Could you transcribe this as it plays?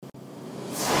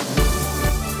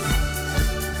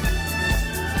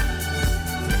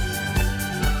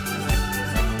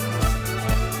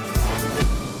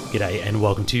G'day and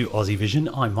welcome to Aussie Vision.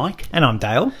 I'm Mike. And I'm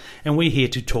Dale. And we're here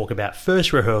to talk about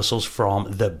first rehearsals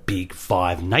from the Big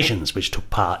Five Nations, which took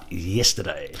part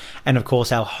yesterday. And of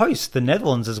course, our host, the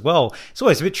Netherlands, as well. It's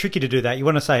always a bit tricky to do that. You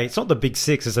want to say it's not the Big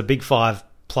Six, it's a Big Five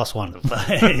plus one.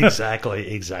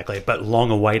 Exactly. But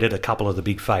long awaited, a couple of the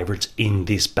big favourites in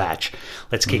this batch.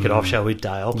 Let's kick it off, shall we,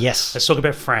 Dale? Yes. Let's talk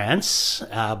about France.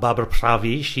 Barbara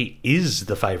Pravi, she is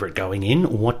the favourite going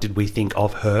in. What did we think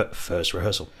of her first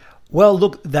rehearsal? Well,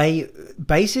 look, they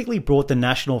basically brought the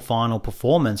national final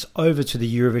performance over to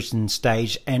the Eurovision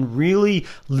stage and really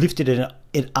lifted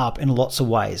it up in lots of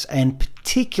ways, and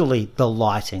particularly the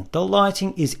lighting. The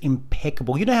lighting is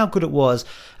impeccable. You know how good it was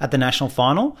at the national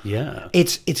final? Yeah.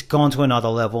 It's gone to another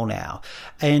level now.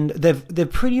 And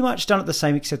they've pretty much done it the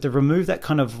same, except they've removed that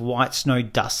kind of white snow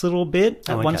dust a little bit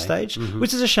at one stage,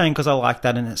 which is a shame because I like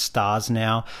that, and it stars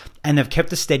now. And they've kept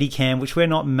the Steadicam, which we're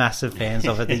not massive fans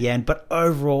of at the end, but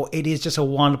overall it is just a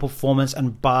wonderful performance,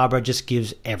 and Barbara just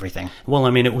gives everything. Well,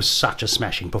 I mean, it was such a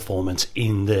smashing performance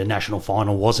in the national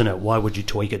final, wasn't it? Why would you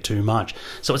tweak it too much?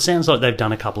 So it sounds like they've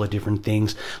done a couple of different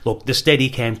things. Look, the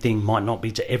Steadicam thing might not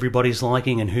be to everybody's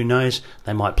liking, and who knows,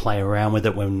 they might play around with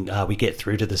it when we get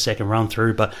through to the second run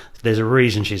through, but there's a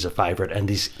reason she's a favourite, and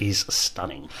this is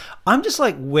stunning. I'm just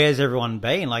like, where's everyone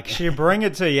been? Like, she'll bring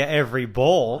it to you every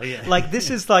ball. Yeah. Like,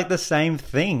 this is like the same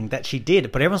thing that she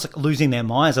did, but everyone's like losing their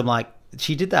minds. I'm like,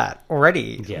 she did that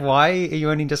already. Yeah. Why are you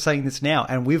only just saying this now?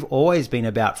 And we've always been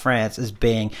about France as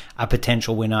being a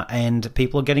potential winner, and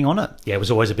people are getting on it. Yeah, it was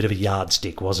always a bit of a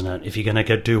yardstick, wasn't it? If you're going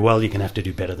to do well, you're going to have to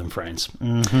do better than France.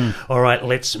 All right,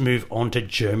 let's move on to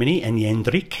Germany and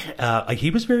Jendrik. He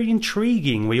was very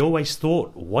intriguing. We always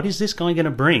thought, what is this guy going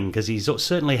to bring? Because he's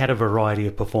certainly had a variety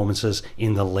of performances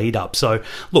in the lead-up. So,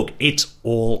 look, it's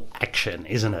all action,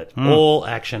 isn't it? All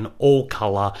action, all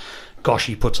colour. Gosh,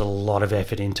 he puts a lot of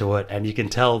effort into it, and you can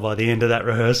tell by the end of that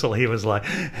rehearsal he was like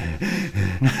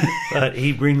but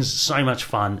he brings so much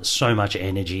fun, so much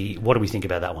energy. What do we think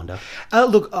about that one, Dave?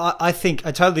 Look, I think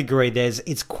I totally agree.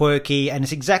 It's quirky, and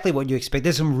it's exactly what you expect.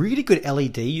 There's some really good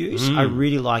LED use. I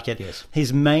really like it. Yes.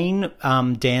 His main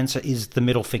dancer is the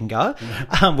middle finger,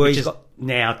 where he's got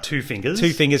now two fingers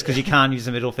because you can't use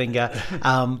the middle finger.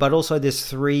 But also there's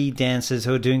three dancers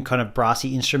who are doing kind of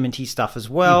brassy instrumenty stuff as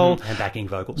well. And backing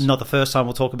vocals. Not the first time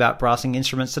we'll talk about brassing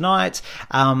instruments tonight.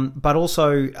 But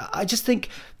also, I just think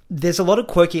there's a lot of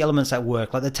quirky elements that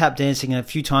work, like the tap dancing, and a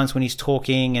few times when he's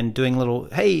talking and doing little,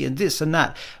 hey, and this and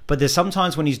that. But there's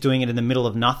sometimes when he's doing it in the middle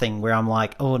of nothing where I'm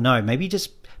like, oh no, maybe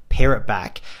just pare it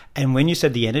back. And when you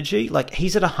said the energy, like,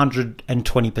 he's at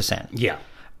 120%. Yeah.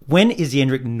 When is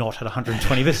Jendrik not at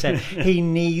 120%? He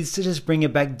needs to just bring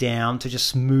it back down to just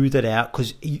smooth it out,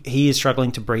 because he is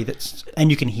struggling to breathe it, and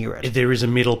you can hear it. There is a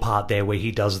middle part there where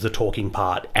he does the talking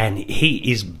part, and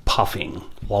he is puffing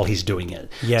while he's doing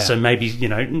it. Yeah. So maybe, you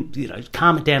know,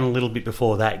 calm it down a little bit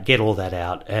before that, get all that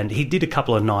out. And he did a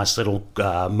couple of nice little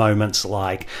moments,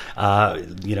 like,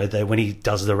 when he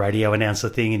does the radio announcer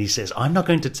thing and he says, I'm not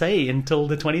going to say until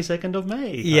the 22nd of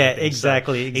May. Yeah,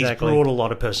 exactly. He's brought a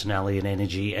lot of personality and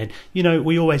energy. And,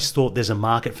 we always thought there's a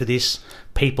market for this.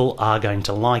 People are going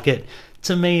to like it.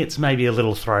 To me, it's maybe a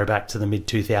little throwback to the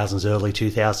mid-2000s, early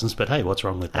 2000s, but hey, what's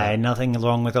wrong with that? Hey, nothing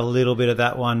wrong with a little bit of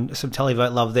that one. Some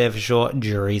televote love there for sure.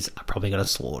 Juries are probably going to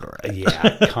slaughter it.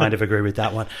 Yeah, I kind of agree with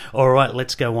that one. All right,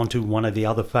 let's go on to one of the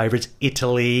other favourites,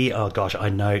 Italy. Oh, gosh, I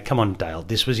know. Come on, Dale.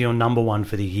 This was your number one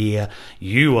for the year.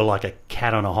 You were like a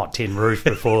cat on a hot tin roof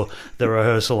before the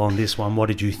rehearsal on this one. What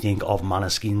did you think of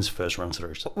Måneskin's first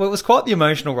run-throughs? Well, it was quite the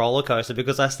emotional roller coaster,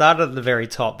 because I started at the very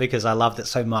top because I loved it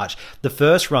so much. The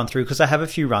first run-through, because I have a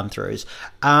few run-throughs,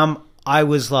 I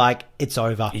was like, it's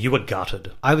over. You were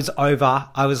gutted. I was over.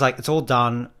 I was like, it's all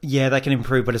done. Yeah, they can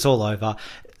improve, but it's all over.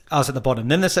 I was at the bottom.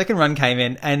 Then the second run came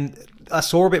in, and I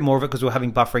saw a bit more of it because we were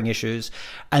having buffering issues.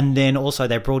 And then also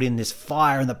they brought in this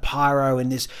fire and the pyro and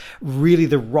this really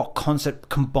the rock concept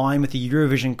combined with the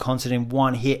Eurovision concert in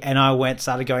one hit. And I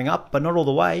started going up, but not all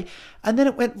the way. And then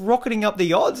it went rocketing up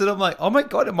the odds. And I'm like, oh my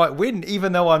God, it might win,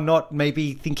 even though I'm not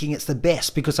maybe thinking it's the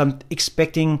best, because I'm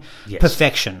expecting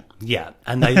perfection. Yeah.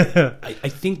 And I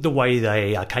think the way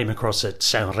they came across at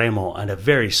Sanremo and a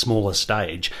very smaller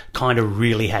stage kind of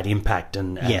really had impact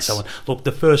and so on. Look,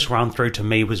 the first run through to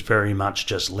me was very much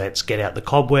just, let's get out the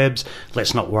cobwebs.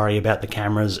 Let's not worry about the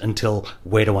cameras until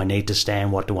where do I need to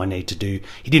stand? What do I need to do?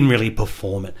 He didn't really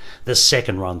perform it. The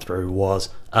second run through was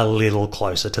a little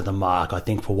closer to the mark, I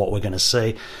think, for what we're going to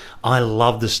see. I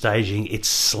love the staging. It's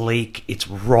sleek, it's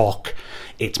rock,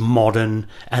 it's modern,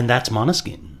 and that's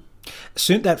Måneskin.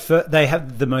 Soon they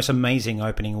have the most amazing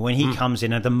opening when he comes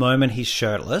in. At the moment he's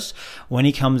shirtless. When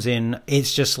he comes in,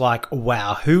 it's just like,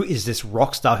 wow, who is this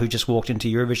rock star who just walked into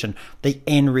Eurovision? They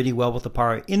end really well with the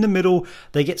pyro. In the middle,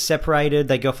 they get separated.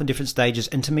 They go off on different stages,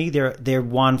 and to me, they're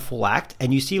one full act.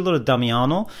 And you see a lot of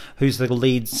Damiano, who's the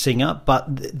lead singer, but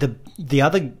the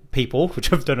other people,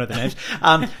 which I don't know their names,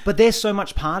 but they're so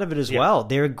much part of it as well.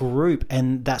 They're a group,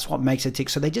 and that's what makes it tick.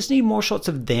 So they just need more shots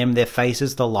of them, their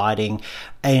faces, the lighting,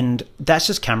 and that's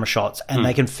just camera shots, and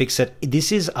they can fix it.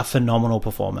 This is a phenomenal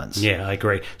performance. Yeah, I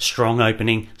agree. Strong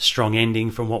opening, strong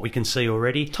ending from what we can see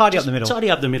already. Tidy up the middle.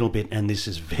 Tidy up the middle bit, and this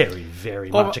is very,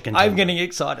 very much a contender. I'm getting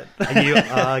excited. And you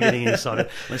are getting excited.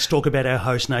 Let's talk about our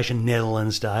host nation,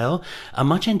 Netherlands, Dale. A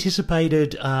much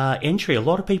anticipated entry. A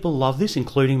lot of people love this,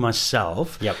 including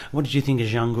myself. Yep. What did you think of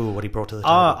Django, what he brought to the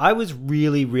table? I was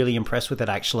really, really impressed with it,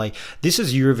 actually. This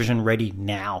is Eurovision ready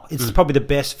now. It's probably the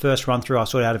best first run-through I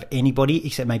saw out of anybody,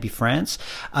 except maybe France.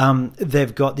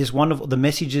 They've got this wonderful... The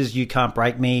message is, you can't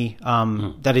break me.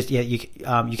 That is,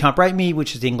 you can't break me,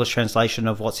 which is the English translation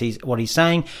of what he's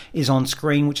saying, is on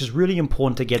screen, which is really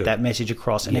important to get that message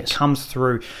across. And it comes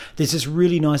through. There's this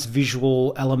really nice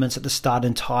visual elements at the start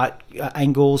and tight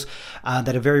angles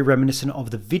that are very reminiscent of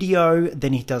the video.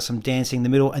 Then he does some dancing in the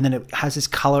middle, and then it has this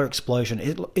color explosion.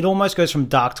 It almost goes from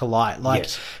dark to light, like,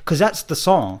 because that's the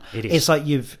song. It is. It's like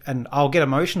and I'll get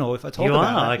emotional if I talk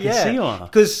about it. I can see you are.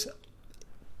 Because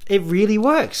it really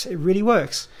works. It really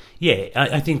works. Yeah,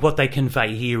 I think what they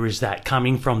convey here is that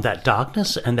coming from that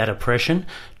darkness and that oppression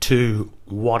to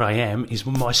what I am is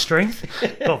my strength.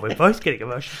 God, we're both getting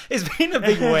emotional. It's been a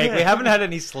big week. We haven't had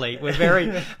any sleep. We're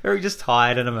very, very just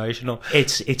tired and emotional. I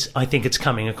think it's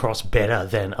coming across better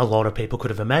than a lot of people could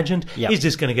have imagined. Yep. Is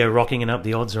this going to go rocking and up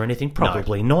the odds or anything?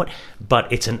 Probably not.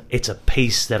 But it's a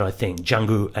piece that I think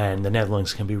Django and the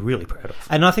Netherlands can be really proud of.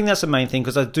 And I think that's the main thing,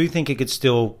 because I do think it could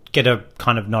still get a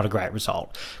kind of not a great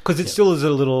result, because it still is a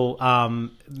little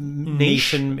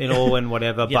niche and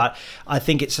whatever. But I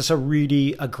think it's just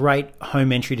a great home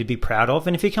entry to be proud of.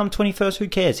 And if he comes 21st, who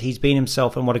cares? He's been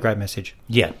himself, and what a great message.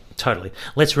 Yeah, totally.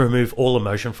 Let's remove all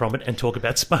emotion from it and talk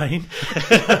about Spain.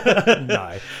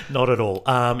 No, not at all.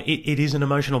 It is an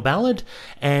emotional ballad,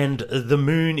 and the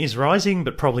moon is rising,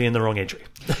 but probably in the wrong entry.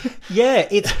 Yeah,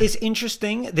 it's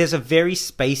interesting. There's a very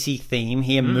spacey theme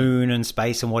here, moon and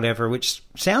space and whatever, which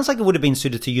sounds like it would have been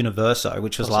suited to Universo,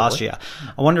 which was last year.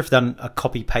 I wonder if they've done a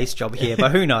copy-paste job here,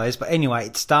 but who knows? But anyway,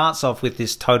 it starts off with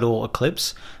this total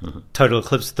eclipse. Total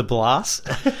eclipse of the blast.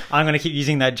 I'm going to keep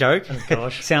using that joke. Oh,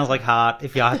 gosh. Sounds like heart.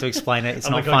 If you have to explain it, it's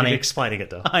not God, funny. you're explaining it,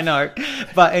 though. I know.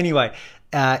 But anyway...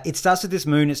 it starts with this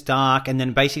moon, it's dark, and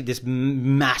then basically this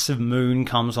massive moon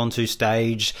comes onto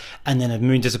stage, and then the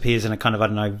moon disappears and it kind of, I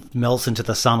don't know, melts into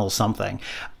the sun or something.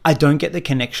 I don't get the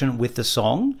connection with the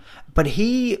song, but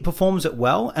he performs it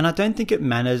well, and I don't think it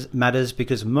matters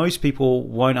because most people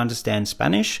won't understand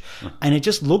Spanish, and it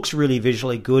just looks really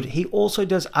visually good. He also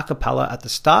does a cappella at the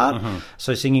start,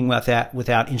 so singing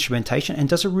without instrumentation, and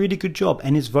does a really good job,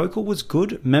 and his vocal was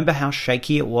good. Remember how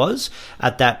shaky it was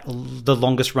at the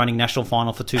longest running national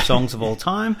final for 2 songs of all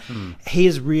time? He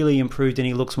has really improved, and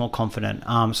he looks more confident.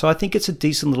 So I think it's a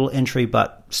decent little entry,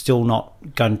 but still not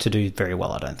going to do very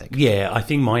well, I don't think. Yeah, I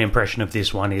think my impression of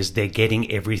this one is they're getting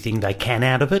everything they can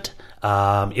out of it.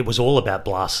 It was all about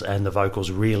Blas and the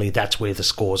vocals, really. That's where the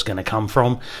score's going to come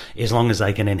from. As long as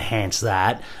they can enhance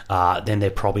that, then they're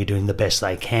probably doing the best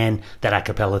they can. That a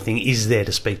cappella thing is there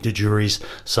to speak to juries,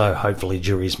 so hopefully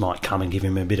juries might come and give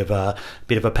him a bit of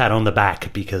a pat on the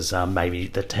back, because maybe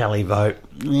the tally vote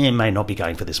may not be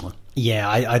going for this one. Yeah,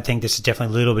 I think this is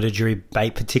definitely a little bit of jury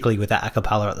bait, particularly with that a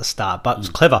cappella at the start, but it's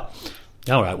clever.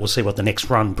 All right, we'll see what the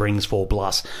next run brings for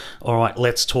Blas. All right,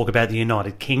 let's talk about the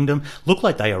United Kingdom. Look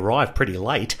like they arrived pretty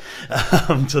late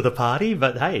to the party,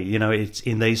 but hey, it's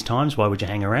in these times, why would you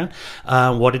hang around?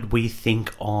 What did we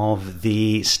think of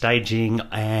the staging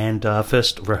and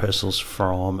first rehearsals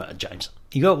from James?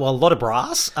 You got, a lot of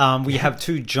brass. We have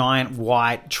 2 giant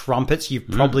white trumpets. You've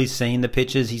probably seen the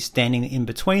pictures. He's standing in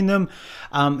between them.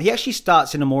 He actually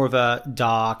starts in a more of a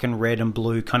dark and red and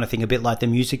blue kind of thing, a bit like the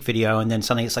music video. And then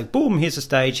suddenly it's like, boom, here's the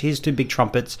stage. Here's 2 big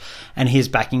trumpets. And here's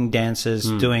backing dancers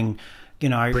doing,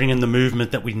 bringing the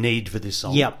movement that we need for this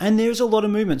song. Yeah, and there's a lot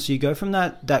of movement. So you go from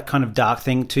that kind of dark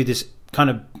thing to this kind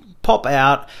of pop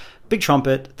out, big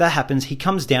trumpet, that happens. He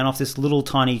comes down off this little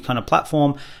tiny kind of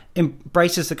platform,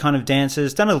 embraces the kind of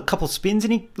dancers, done a couple spins,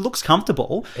 and he looks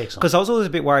comfortable. Because I was always a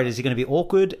bit worried, is he going to be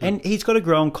awkward? And he's got to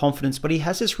grow in confidence, but he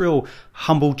has this real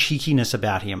humble cheekiness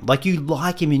about him. Like, you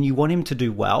like him and you want him to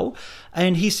do well.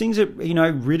 And he sings it,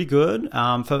 really good.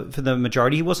 For the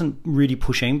majority, he wasn't really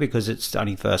pushing because it's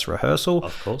only first rehearsal.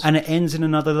 Of course. And it ends in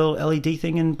another little LED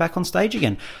thing and back on stage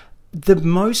again. The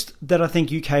most that I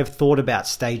think UK have thought about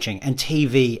staging and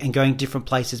TV and going different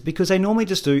places, because they normally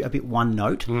just do a bit one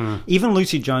note. Even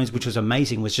Lucy Jones, which was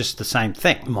amazing, was just the same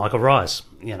thing. Michael Rice,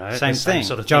 same thing.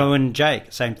 Sort of Joe and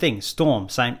Jake, same thing. Storm,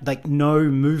 same. Like, no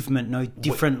movement, no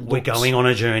different We're looks. going on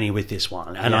a journey with this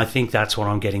one, and I think that's what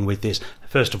I'm getting with this.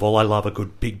 First of all, I love a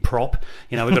good big prop.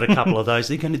 We've got a couple of those.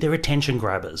 They're attention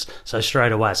grabbers. So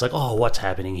straight away, it's like, oh, what's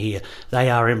happening here? They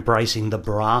are embracing the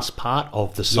brass part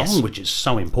of the song, which is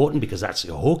so important because that's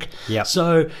your hook. Yep.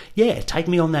 So, take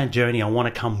me on that journey. I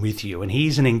want to come with you. And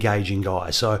he's an engaging guy.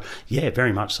 So,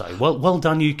 very much so. Well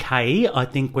done, UK. I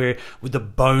think we're with the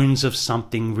bones of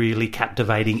something really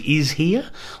captivating is here.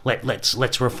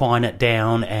 Let's refine it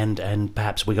down, and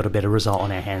perhaps we got a better result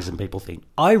on our hands than people think.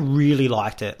 I really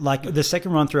liked it. Like, the second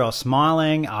run through, I was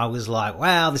smiling. I was like,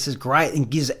 wow, this is great, and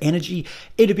gives energy.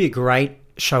 It'd be a great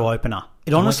show opener.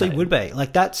 It honestly would be.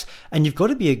 Like, and you've got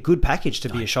to be a good package to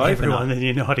be a show Everyone opener. in the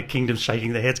United Kingdom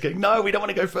shaking their heads going, no, we don't want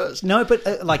to go first. No,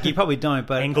 but you probably don't.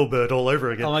 But Engelbert all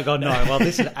over again. Oh my God, no. Well,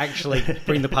 this would actually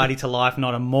bring the party to life,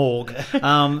 not a morgue.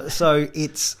 So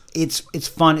it's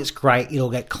fun. It's great. It'll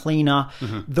get cleaner.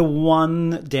 The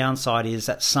one downside is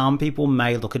that some people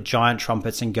may look at giant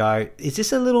trumpets and go, is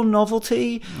this a little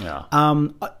novelty? Yeah.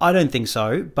 I don't think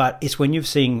so, but it's when you've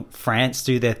seen France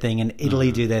do their thing and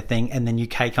Italy do their thing, and then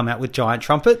UK come out with giant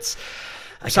trumpets.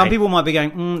 Okay. Some people might be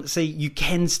going, see, you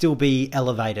can still be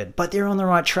elevated, but they're on the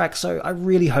right track, so I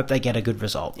really hope they get a good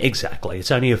result. Exactly. It's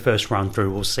only a first run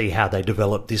through. We'll see how they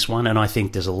develop this one, and I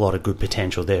think there's a lot of good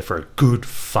potential there for a good,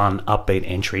 fun, upbeat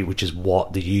entry, which is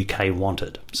what the UK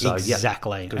wanted. So,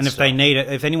 exactly. And if stuff. they need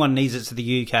it, if anyone needs it to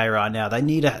the UK right now, they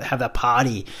need to have that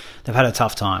party. They've had a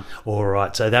tough time. All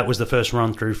right, so that was the first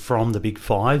run through from the Big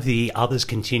Five. The others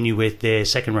continue with their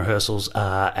second rehearsals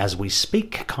as we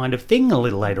speak, kind of thing, a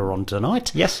little later on tonight.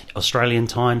 Yes. Australian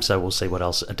time, so we'll see what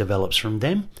else develops from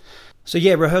them. So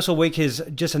rehearsal week is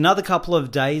just another couple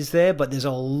of days there, but there's a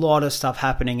lot of stuff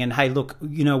happening. And hey, look,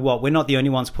 you know what? We're not the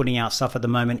only ones putting out stuff at the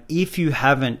moment. If you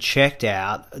haven't checked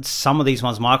out some of these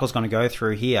ones Michael's going to go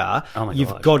through here,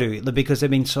 you've got to, because they've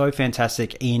been so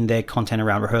fantastic in their content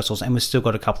around rehearsals, and we've still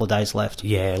got a couple of days left.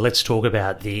 Yeah, let's talk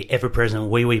about the ever-present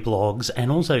Wee Wee blogs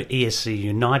and also ESC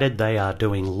United. They are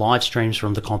doing live streams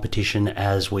from the competition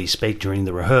as we speak during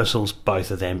the rehearsals.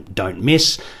 Both of them don't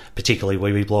miss. Particularly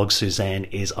Wee Wee Blog, Suzanne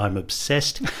is I'm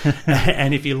obsessed.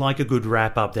 And if you like a good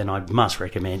wrap-up, then I must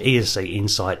recommend ESC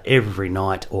Insight every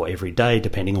night or every day,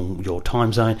 depending on your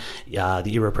time zone.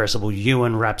 The irrepressible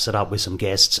Ewan wraps it up with some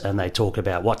guests, and they talk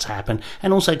about what's happened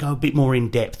and also go a bit more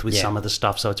in-depth with some of the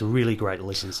stuff, so it's a really great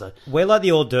listen. So we're like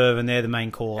the hors d'oeuvre, and they're the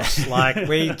main course. Like,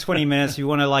 we 20 minutes, if you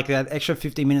want to like that extra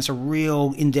 50 minutes of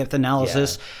real in-depth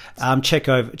analysis, check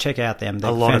out them. They're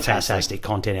a lot fantastic. of fantastic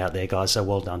content out there, guys, so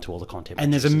well done to all the content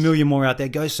and producers. There's a million more out there.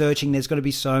 Go searching. There's got to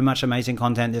be so much amazing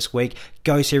content this week.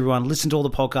 Go see everyone. Listen to all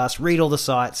the podcasts. Read all the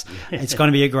sites. It's going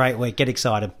to be a great week. Get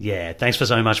excited. Yeah, thanks for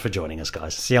so much for joining us,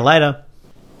 guys. See you later.